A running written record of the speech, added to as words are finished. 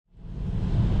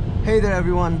Hey there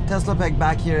everyone, TESLAPEG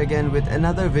back here again with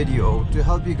another video to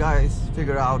help you guys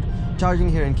figure out charging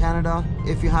here in Canada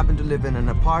if you happen to live in an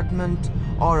apartment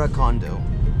or a condo.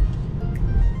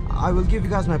 I will give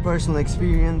you guys my personal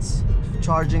experience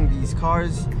charging these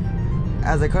cars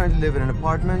as I currently live in an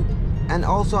apartment, and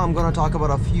also I'm going to talk about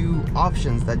a few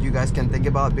options that you guys can think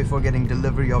about before getting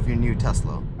delivery of your new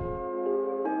Tesla.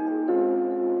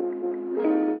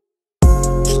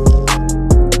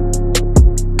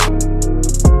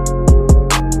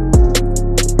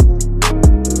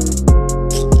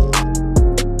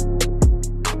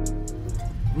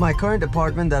 My current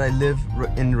apartment that I live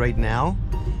in right now,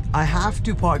 I have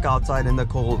to park outside in the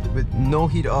cold with no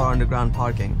heat or underground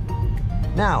parking.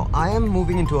 Now, I am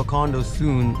moving into a condo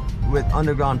soon with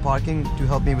underground parking to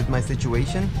help me with my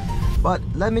situation, but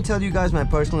let me tell you guys my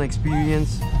personal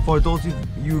experience for those of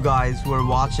you guys who are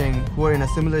watching who are in a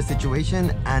similar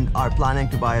situation and are planning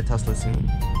to buy a Tesla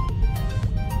soon.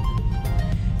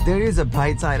 There is a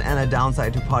bright side and a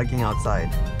downside to parking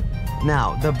outside.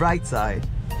 Now, the bright side: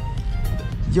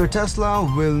 your Tesla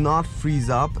will not freeze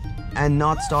up and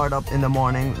not start up in the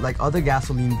morning like other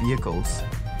gasoline vehicles.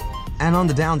 And on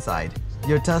the downside,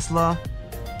 your Tesla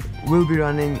will be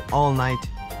running all night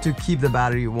to keep the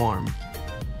battery warm.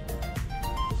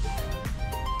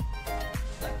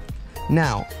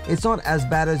 Now, it's not as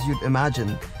bad as you'd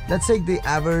imagine. Let's take the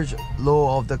average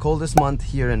low of the coldest month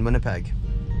here in Winnipeg.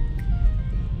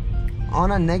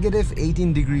 On a negative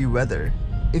 18-degree weather,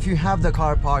 if you have the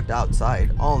car parked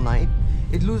outside all night,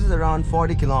 it loses around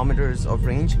 40 kilometers of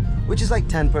range, which is like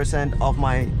 10% of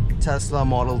my Tesla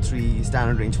Model 3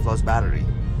 standard range plus battery.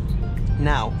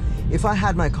 Now, if I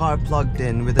had my car plugged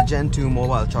in with a Gen 2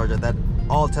 mobile charger that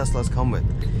all Teslas come with,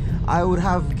 I would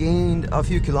have gained a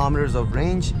few kilometers of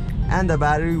range and the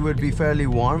battery would be fairly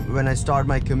warm when I start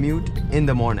my commute in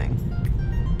the morning.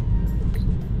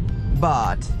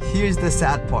 But here's the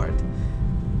sad part.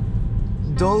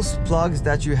 Those plugs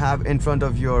that you have in front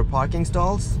of your parking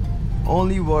stalls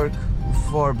only work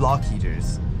for block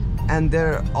heaters, and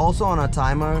they're also on a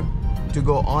timer to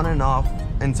go on and off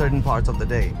in certain parts of the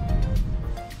day.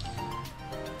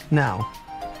 Now,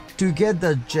 to get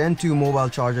the Gen 2 mobile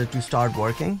charger to start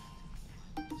working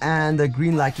and the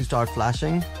green light to start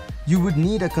flashing, you would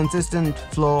need a consistent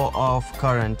flow of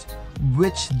current,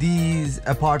 which these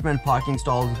apartment parking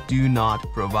stalls do not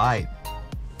provide.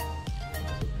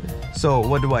 So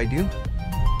what do?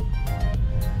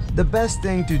 The best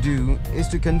thing to do is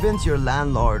to convince your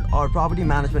landlord or property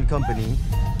management company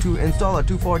to install a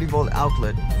 240 volt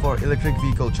outlet for electric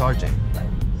vehicle charging.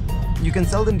 You can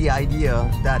sell them the idea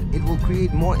that it will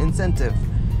create more incentive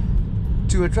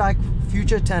to attract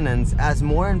future tenants as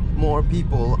more and more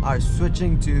people are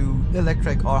switching to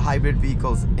electric or hybrid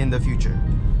vehicles in the future.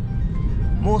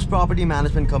 Most property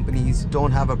management companies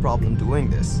don't have a problem doing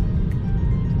this.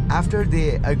 After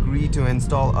they agree to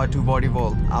install a 240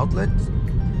 volt outlet,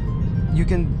 you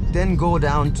can then go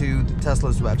down to the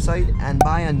Tesla's website and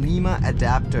buy a NEMA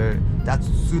adapter that's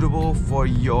suitable for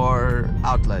your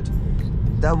outlet.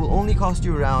 That will only cost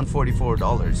you around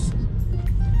 $44.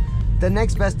 The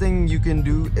next best thing you can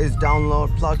do is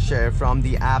download PlugShare from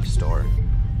the App Store.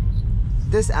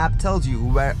 This app tells you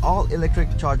where all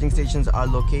electric charging stations are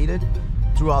located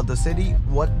throughout the city,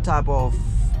 what type of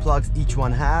plugs each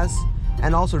one has,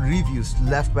 and also reviews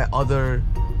left by other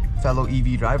fellow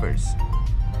EV drivers.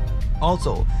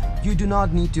 Also, you do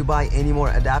not need to buy any more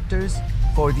adapters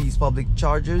for these public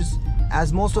chargers,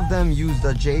 as most of them use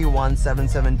the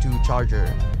J1772 charger,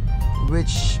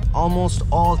 which almost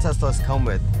all Teslas come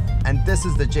with, and this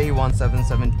is the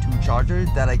J1772 charger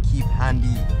that I keep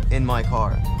handy in my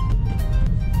car.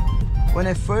 When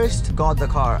I first got the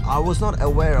car, I was not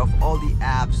aware of all the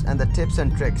apps and the tips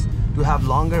and tricks to have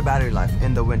longer battery life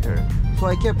in the winter, so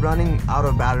I kept running out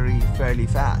of battery fairly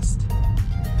fast.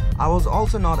 I was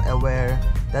also not aware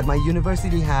that my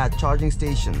university had charging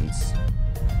stations.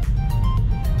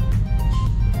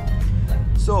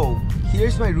 So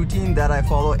here's my routine that I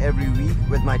follow every week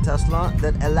with my Tesla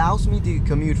that allows me to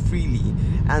commute freely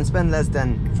and spend less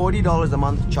than $40 a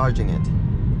month charging it.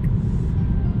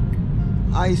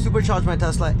 I supercharge my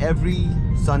Tesla every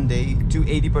Sunday to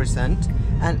 80%,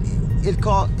 and it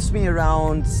costs me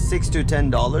around $6 to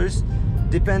 $10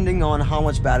 depending on how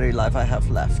much battery life I have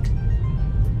left.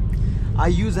 I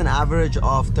use an average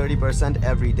of 30%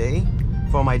 every day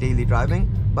for my daily driving,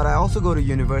 but I also go to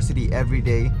university every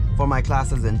day for my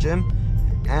classes and gym,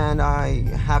 and I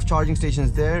have charging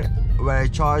stations there where I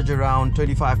charge around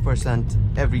 25%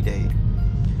 every day.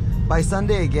 By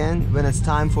Sunday again, when it's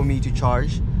time for me to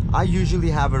charge, I usually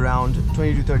have around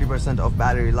 20 to 30% of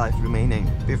battery life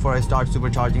remaining before I start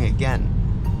supercharging again.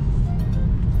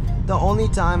 The only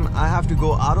time I have to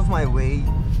go out of my way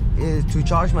to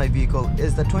charge my vehicle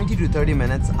is the 20 to 30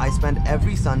 minutes I spend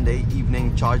every Sunday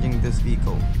evening charging this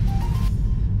vehicle.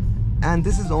 And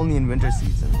this is only in winter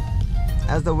season.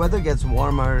 As the weather gets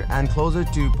warmer and closer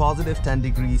to positive 10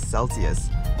 degrees Celsius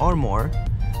or more,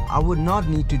 I would not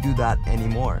need to do that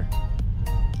anymore.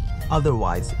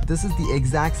 Otherwise, this is the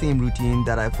exact same routine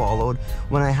that I followed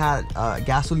when I had a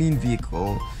gasoline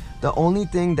vehicle. The only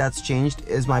thing that's changed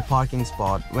is my parking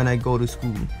spot when I go to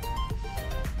school.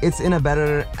 It's in a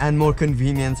better and more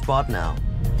convenient spot now.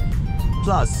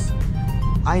 Plus,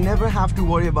 I never have to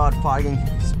worry about finding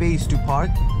space to park,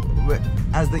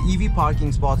 as the EV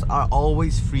parking spots are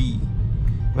always free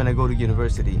when I go to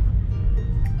university.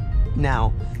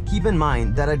 Now, keep in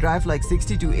mind that I drive like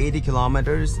 60 to 80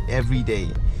 kilometers every day.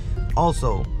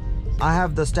 Also, I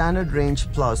have the standard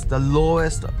range plus the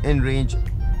lowest in range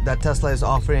that Tesla is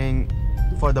offering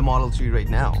for the Model 3 right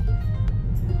now.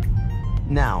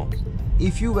 Now,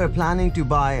 if you were planning to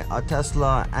buy a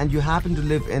Tesla and you happen to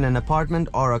live in an apartment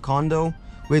or a condo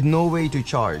with no way to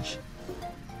charge,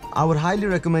 I would highly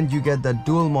recommend you get the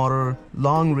dual motor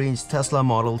long range Tesla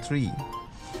Model 3.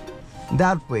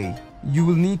 That way, you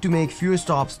will need to make fewer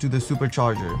stops to the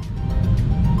supercharger.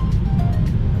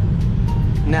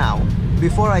 Now,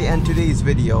 before I end today's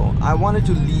video, I wanted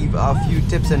to leave a few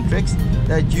tips and tricks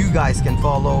that you guys can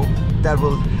follow that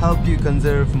will help you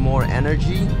conserve more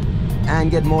energy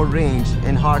and get more range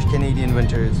in harsh Canadian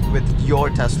winters with your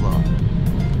Tesla.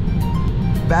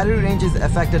 Battery range is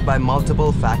affected by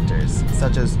multiple factors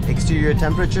such as exterior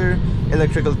temperature,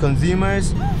 electrical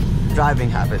consumers,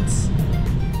 driving habits.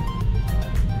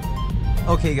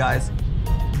 Okay guys,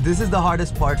 this is the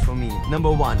hardest part for me.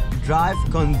 Number 1, drive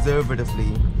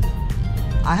conservatively.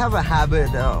 I have a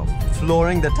habit of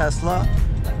flooring the Tesla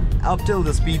up till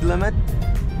the speed limit,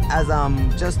 as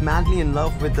I'm just madly in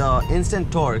love with the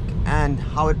instant torque and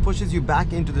how it pushes you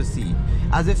back into the seat,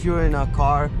 as if you're in a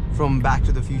car from Back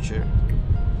to the Future.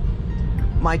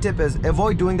 My tip is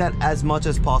avoid doing that as much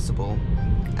as possible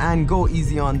and go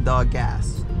easy on the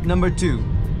gas. Number 2,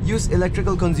 use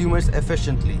electrical consumers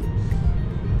efficiently.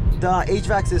 The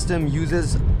HVAC system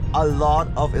uses a lot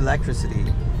of electricity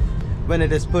when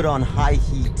it is put on high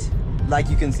heat, like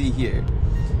you can see here.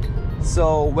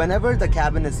 So whenever the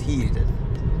cabin is heated,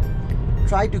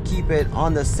 try to keep it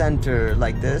on the center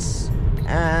like this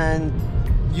and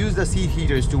use the seat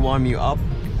heaters to warm you up,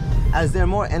 as they're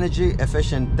more energy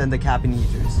efficient than the cabin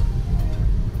heaters.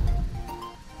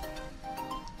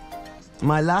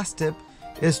 My last tip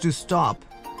is to stop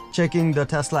checking the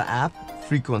Tesla app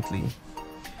frequently.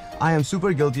 I am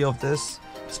super guilty of this,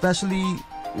 especially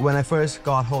when I first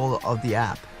got hold of the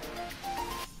app.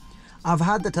 I've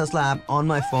had the Tesla app on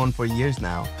my phone for years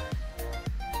now,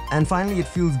 and finally it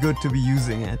feels good to be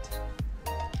using it.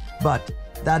 But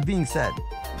that being said,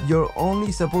 you're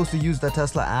only supposed to use the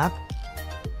Tesla app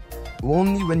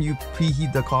only when you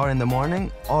preheat the car in the morning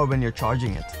or when you're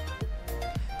charging it.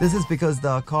 This is because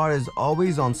the car is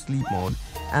always on sleep mode,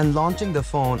 and launching the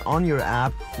phone on your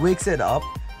app wakes it up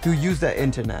to use the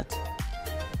internet.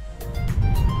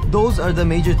 Those are the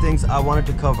major things I wanted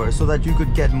to cover so that you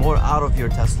could get more out of your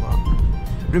Tesla.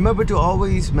 Remember to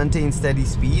always maintain steady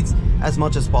speeds as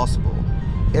much as possible.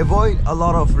 Avoid a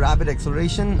lot of rapid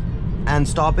acceleration and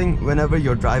stopping whenever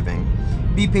you're driving.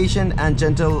 Be patient and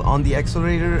gentle on the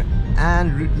accelerator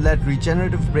and let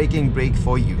regenerative braking brake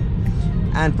for you,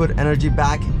 and put energy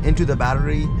back into the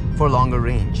battery for longer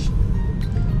range.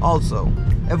 Also,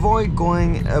 avoid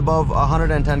going above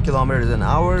 110 kilometers an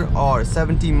hour or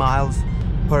 70 miles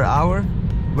per hour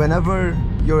whenever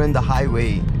you're in the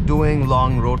highway doing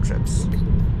long road trips.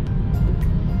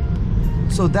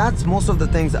 So that's most of the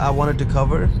things I wanted to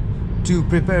cover to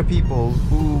prepare people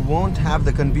who won't have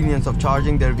the convenience of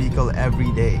charging their vehicle every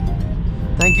day.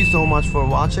 Thank you so much for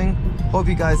watching. Hope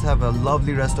you guys have a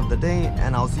lovely rest of the day,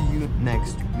 and I'll see you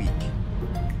next week.